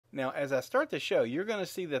Now, as I start the show, you're going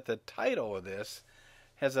to see that the title of this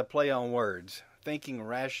has a play on words, thinking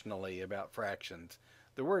rationally about fractions.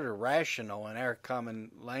 The word irrational in our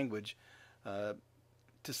common language,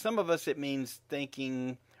 to some of us it means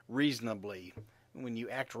thinking reasonably. When you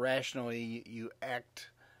act rationally, you act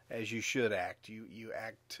as you should act. You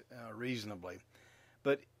act reasonably.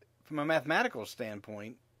 But from a mathematical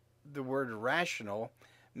standpoint, the word rational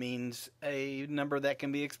means a number that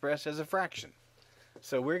can be expressed as a fraction.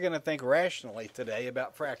 So we're going to think rationally today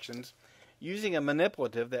about fractions using a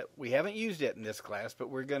manipulative that we haven't used yet in this class, but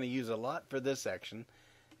we're going to use a lot for this section,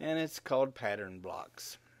 and it's called pattern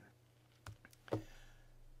blocks.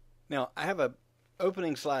 Now, I have an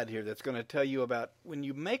opening slide here that's going to tell you about when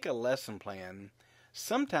you make a lesson plan,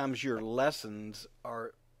 sometimes your lessons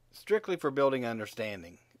are strictly for building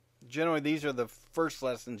understanding. Generally, these are the first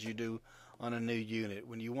lessons you do on a new unit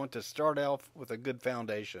when you want to start off with a good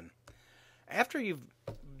foundation. After you've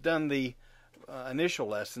done the initial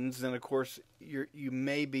lessons, then of course you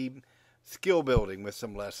may be skill building with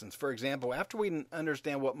some lessons. For example, after we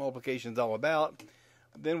understand what multiplication is all about,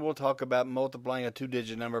 then we'll talk about multiplying a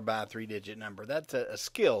 2-digit number by a 3-digit number. That's a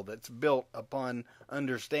skill that's built upon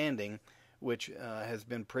understanding, which has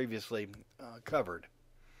been previously covered.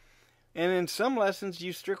 And in some lessons,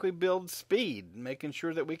 you strictly build speed, making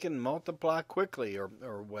sure that we can multiply quickly or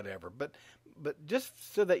whatever. But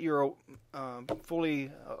just so that you're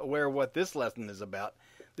fully aware of what this lesson is about,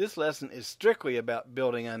 this lesson is strictly about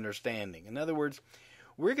building understanding. In other words,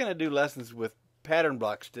 we're going to do lessons with pattern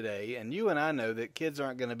blocks today, and you and I know that kids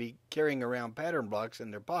aren't going to be carrying around pattern blocks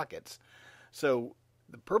in their pockets. So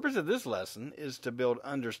the purpose of this lesson is to build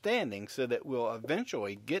understanding so that we'll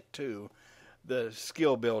eventually get to the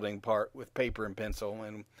skill building part with paper and pencil,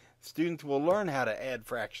 and students will learn how to add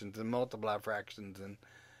fractions and multiply fractions and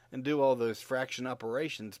do all those fraction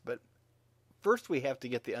operations. But first we have to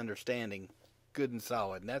get the understanding good and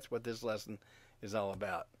solid, and that's what this lesson is all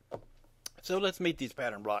about. So let's meet these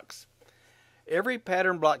pattern blocks. Every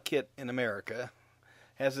pattern block kit in America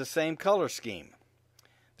has the same color scheme.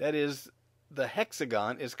 That is, the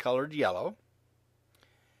hexagon is colored yellow.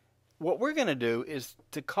 What we're going to do is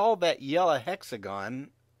to call that yellow hexagon,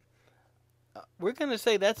 we're going to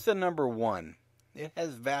say that's the number 1. It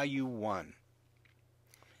has value 1.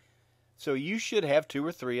 So you should have 2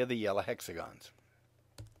 or 3 of the yellow hexagons.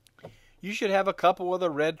 You should have a couple of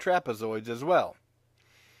the red trapezoids as well.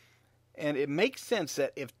 And it makes sense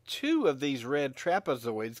that if 2 of these red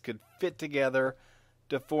trapezoids could fit together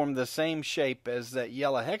to form the same shape as that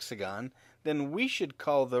yellow hexagon, then we should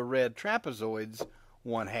call the red trapezoids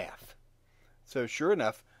 1/2. So sure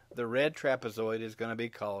enough, the red trapezoid is going to be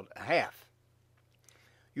called a half.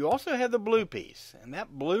 You also have the blue piece, and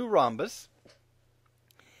that blue rhombus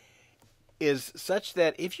is such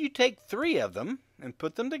that if you take 3 of them and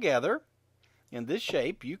put them together in this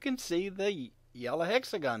shape, you can see the yellow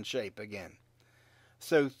hexagon shape again.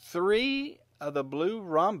 So 3 of the blue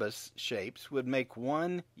rhombus shapes would make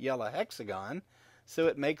 1 yellow hexagon, so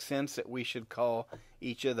it makes sense that we should call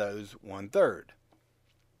each of those 1/3.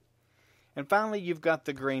 And finally, you've got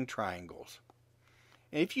the green triangles.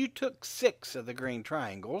 And if you took 6 of the green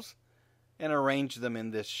triangles and arranged them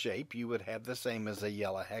in this shape, you would have the same as a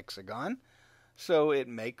yellow hexagon. So it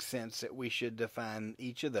makes sense that we should define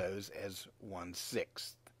each of those as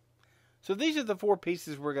 1/6. So these are the 4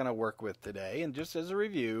 pieces we're going to work with today. And just as a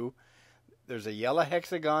review, there's a yellow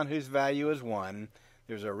hexagon whose value is 1.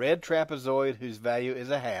 There's a red trapezoid whose value is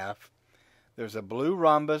a half. There's a blue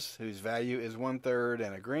rhombus whose value is 1/3,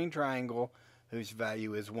 and a green triangle whose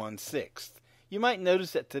value is 1/6. You might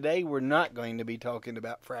notice that today we're not going to be talking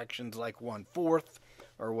about fractions like 1/4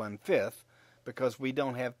 or 1/5 because we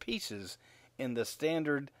don't have pieces in the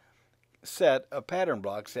standard set of pattern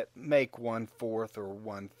blocks that make 1/4 or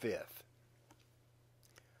 1/5.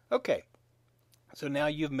 Okay, so now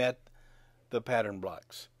you've met the pattern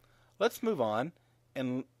blocks. Let's move on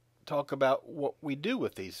and talk about what we do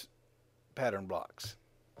with these pattern blocks.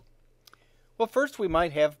 Well, first we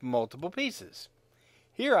might have multiple pieces.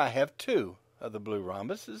 Here I have 2 of the blue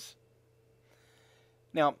rhombuses.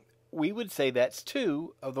 Now, we would say that's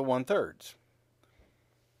 2 of the 1/3.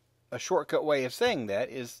 A shortcut way of saying that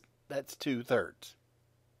is that's 2/3.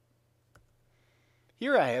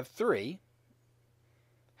 Here I have 3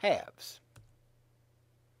 halves.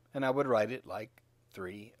 And I would write it like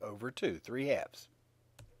 3/2, 3 halves.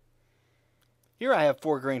 Here I have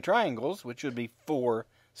 4 green triangles, which would be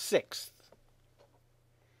 4/6.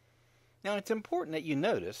 Now it's important that you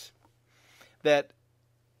notice that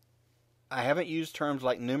I haven't used terms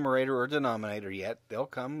like numerator or denominator yet. They'll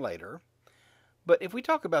come later. But if we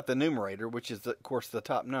talk about the numerator, which is, of course, the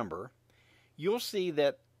top number, you'll see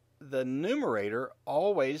that the numerator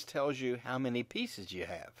always tells you how many pieces you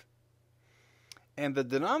have. And the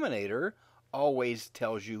denominator always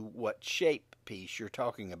tells you what shape piece you're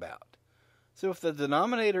talking about. So if the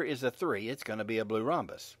denominator is a 3, it's going to be a blue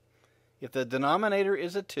rhombus. If the denominator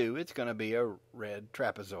is a 2, it's going to be a red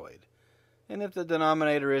trapezoid. And if the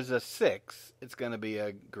denominator is a 6, it's going to be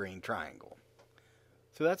a green triangle.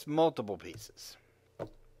 So that's multiple pieces.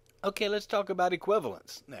 Okay, let's talk about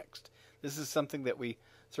equivalence next. This is something that we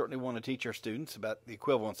certainly want to teach our students about the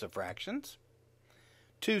equivalence of fractions.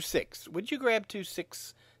 2/6. Would you grab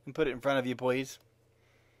 2/6 and put it in front of you, please?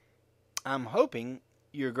 I'm hoping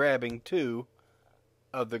you're grabbing 2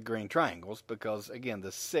 of the green triangles because, again,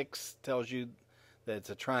 the 6 tells you that it's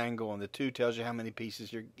a triangle and the 2 tells you how many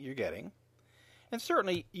pieces you're getting. And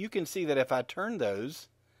certainly you can see that if I turn those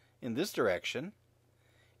in this direction,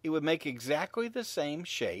 it would make exactly the same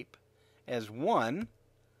shape as one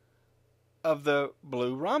of the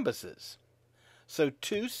blue rhombuses. So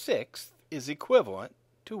 2/6 is equivalent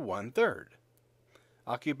to 1/3.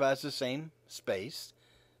 Occupies the same space,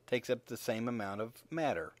 takes up the same amount of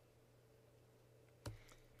matter.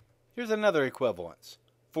 Here's another equivalence.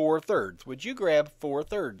 4/3. Would you grab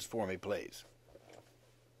 4/3 for me, please?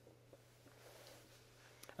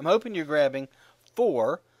 I'm hoping you're grabbing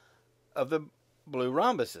 4 of the blue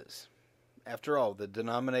rhombuses. After all, the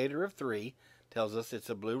denominator of 3 tells us it's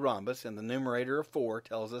a blue rhombus, and the numerator of 4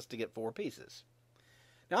 tells us to get 4 pieces.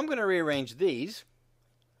 Now I'm going to rearrange these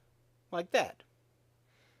like that.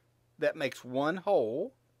 That makes one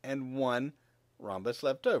whole and one rhombus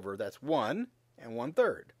left over. That's 1 and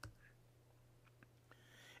 1/3.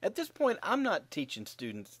 At this point, I'm not teaching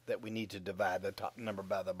students that we need to divide the top number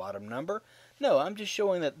by the bottom number. No, I'm just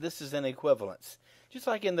showing that this is an equivalence. Just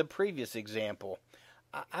like in the previous example,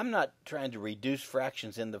 I'm not trying to reduce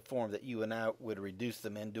fractions in the form that you and I would reduce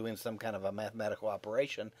them in doing some kind of a mathematical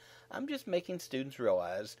operation. I'm just making students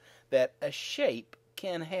realize that a shape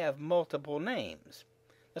can have multiple names.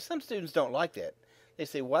 Now, some students don't like that. They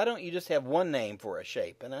say, why don't you just have one name for a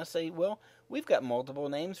shape? And I say, well, we've got multiple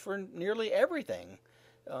names for nearly everything.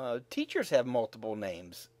 Teachers have multiple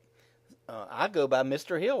names. I go by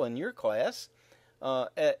Mr. Hill in your class.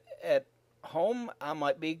 At home, I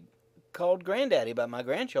might be called Granddaddy by my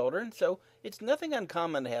grandchildren, so it's nothing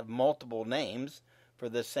uncommon to have multiple names for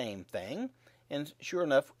the same thing. And sure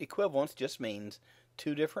enough, equivalence just means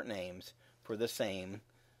 2 different names for the same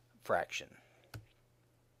fraction.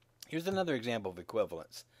 Here's another example of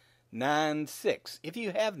equivalence. 9/6. If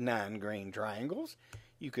you have 9 green triangles,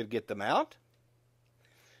 you could get them out.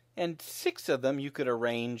 And 6 of them you could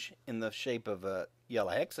arrange in the shape of a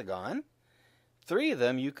yellow hexagon. 3 of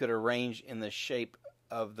them you could arrange in the shape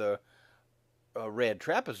of the red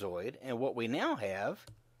trapezoid. And what we now have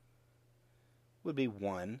would be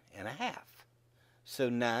 1 1/2. So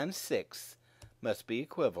 9/6 must be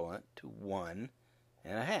equivalent to 1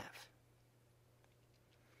 1/2.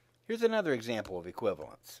 Here's another example of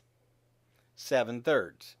equivalence.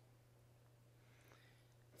 7/3.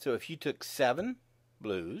 So if you took 7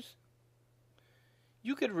 blues,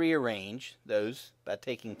 you could rearrange those by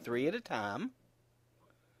taking 3 at a time,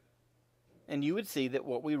 and you would see that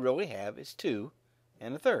what we really have is 2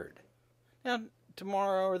 1/3. Now,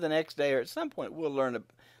 tomorrow or the next day or at some point, we'll learn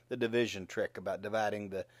the division trick about dividing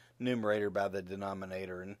the numerator by the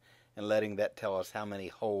denominator and letting that tell us how many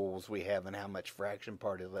wholes we have and how much fraction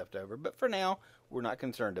part is left over. But for now, we're not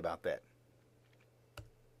concerned about that.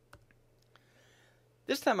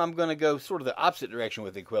 This time I'm going to go sort of the opposite direction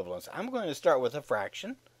with equivalence. I'm going to start with a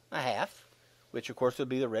fraction, a half, which of course would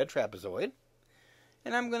be the red trapezoid.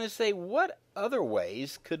 And I'm going to say, what other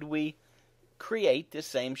ways could we create this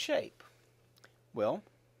same shape? Well,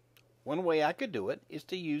 one way I could do it is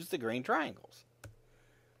to use the green triangles.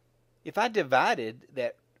 If I divided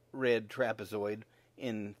that red trapezoid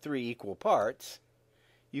in 3 equal parts,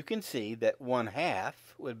 you can see that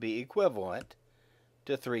 1/2 would be equivalent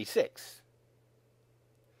to 3/6.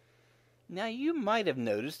 Now you might have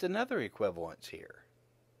noticed another equivalence here.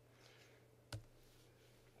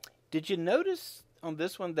 Did you notice on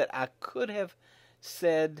this one that I could have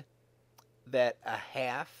said that a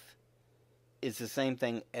half is the same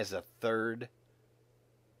thing as a third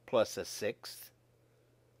plus a sixth?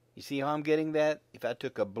 You see how I'm getting that? If I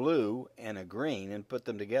took a blue and a green and put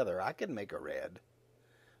them together, I could make a red.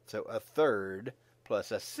 So a third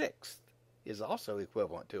plus a sixth is also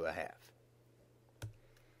equivalent to a half.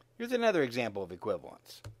 Here's another example of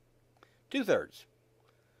equivalence. 2/3.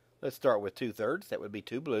 Let's start with 2/3. That would be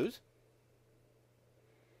 2 blues.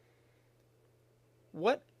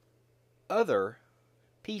 What other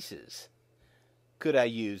pieces could I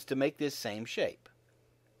use to make this same shape?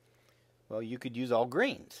 Well, you could use all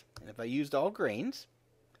greens. And if I used all greens,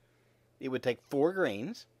 it would take 4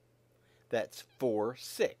 greens. That's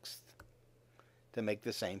 4/6 to make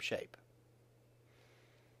the same shape.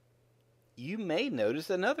 You may notice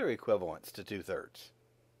another equivalence to 2/3.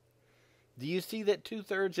 Do you see that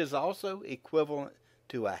 2/3 is also equivalent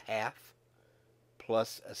to a half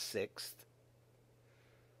plus a sixth?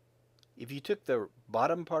 If you took the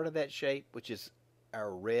bottom part of that shape, which is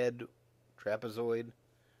our red trapezoid,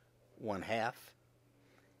 1/2,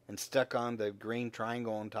 and stuck on the green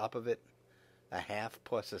triangle on top of it, a half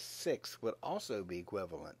plus a sixth would also be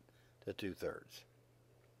equivalent to 2/3.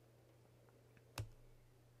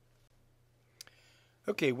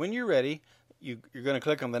 Okay, when you're ready, you're going to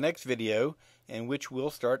click on the next video in which we'll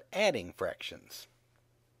start adding fractions.